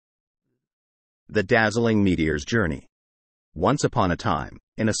The Dazzling Meteor's Journey. Once upon a time,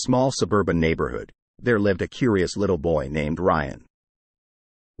 in a small suburban neighborhood, there lived a curious little boy named Ryan.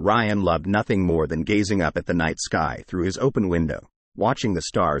 Ryan loved nothing more than gazing up at the night sky through his open window, watching the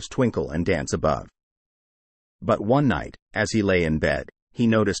stars twinkle and dance above. But one night, as he lay in bed, he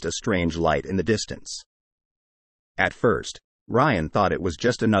noticed a strange light in the distance. At first, Ryan thought it was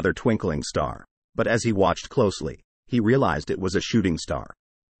just another twinkling star, but as he watched closely, he realized it was a shooting star.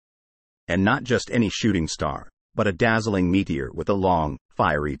 And not just any shooting star, but a dazzling meteor with a long,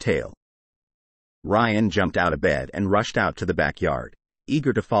 fiery tail. Ryan jumped out of bed and rushed out to the backyard,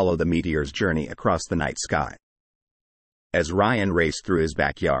 eager to follow the meteor's journey across the night sky. As Ryan raced through his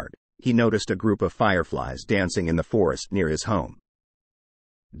backyard, he noticed a group of fireflies dancing in the forest near his home.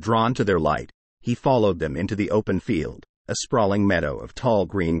 Drawn to their light, he followed them into the open field, a sprawling meadow of tall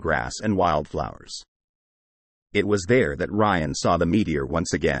green grass and wildflowers. It was there that Ryan saw the meteor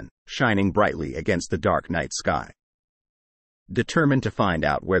once again, shining brightly against the dark night sky. Determined to find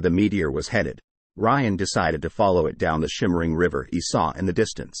out where the meteor was headed, Ryan decided to follow it down the shimmering river he saw in the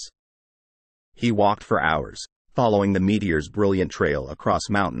distance. He walked for hours, following the meteor's brilliant trail across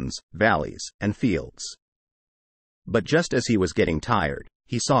mountains, valleys, and fields. But just as he was getting tired,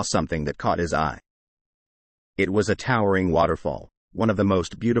 he saw something that caught his eye. It was a towering waterfall, one of the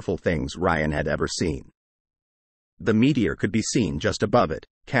most beautiful things Ryan had ever seen. The meteor could be seen just above it,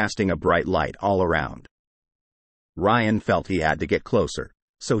 casting a bright light all around. Ryan felt he had to get closer,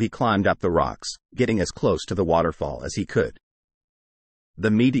 so he climbed up the rocks, getting as close to the waterfall as he could.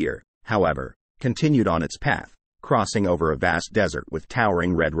 The meteor, however, continued on its path, crossing over a vast desert with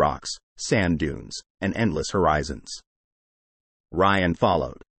towering red rocks, sand dunes, and endless horizons. Ryan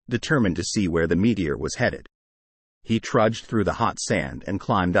followed, determined to see where the meteor was headed. He trudged through the hot sand and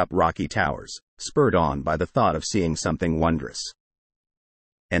climbed up rocky towers, spurred on by the thought of seeing something wondrous.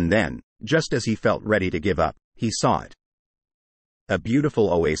 And then, just as he felt ready to give up, he saw it. A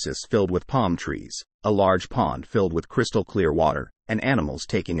beautiful oasis filled with palm trees, a large pond filled with crystal clear water, and animals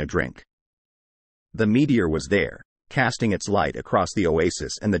taking a drink. The meteor was there, casting its light across the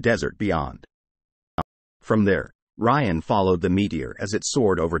oasis and the desert beyond. From there, Ryan followed the meteor as it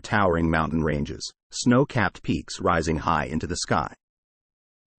soared over towering mountain ranges, snow-capped peaks rising high into the sky.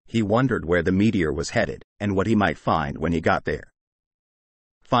 He wondered where the meteor was headed and what he might find when he got there.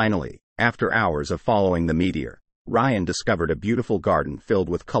 Finally, after hours of following the meteor, Ryan discovered a beautiful garden filled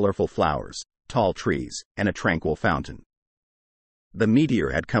with colorful flowers, tall trees, and a tranquil fountain. The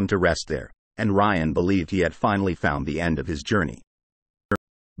meteor had come to rest there, and Ryan believed he had finally found the end of his journey.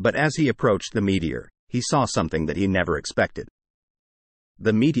 But as he approached the meteor, he saw something that he never expected.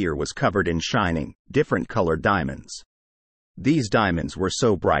 The meteor was covered in shining, different-colored diamonds. These diamonds were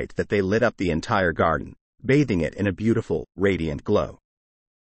so bright that they lit up the entire garden, bathing it in a beautiful, radiant glow.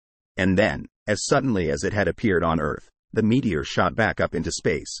 And then, as suddenly as it had appeared on Earth, the meteor shot back up into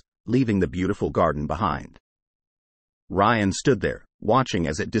space, leaving the beautiful garden behind. Ryan stood there, watching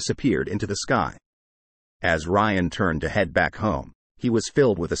as it disappeared into the sky. As Ryan turned to head back home, he was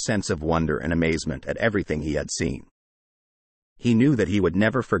filled with a sense of wonder and amazement at everything he had seen. He knew that he would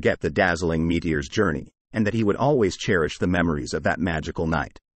never forget the dazzling meteor's journey, and that he would always cherish the memories of that magical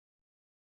night.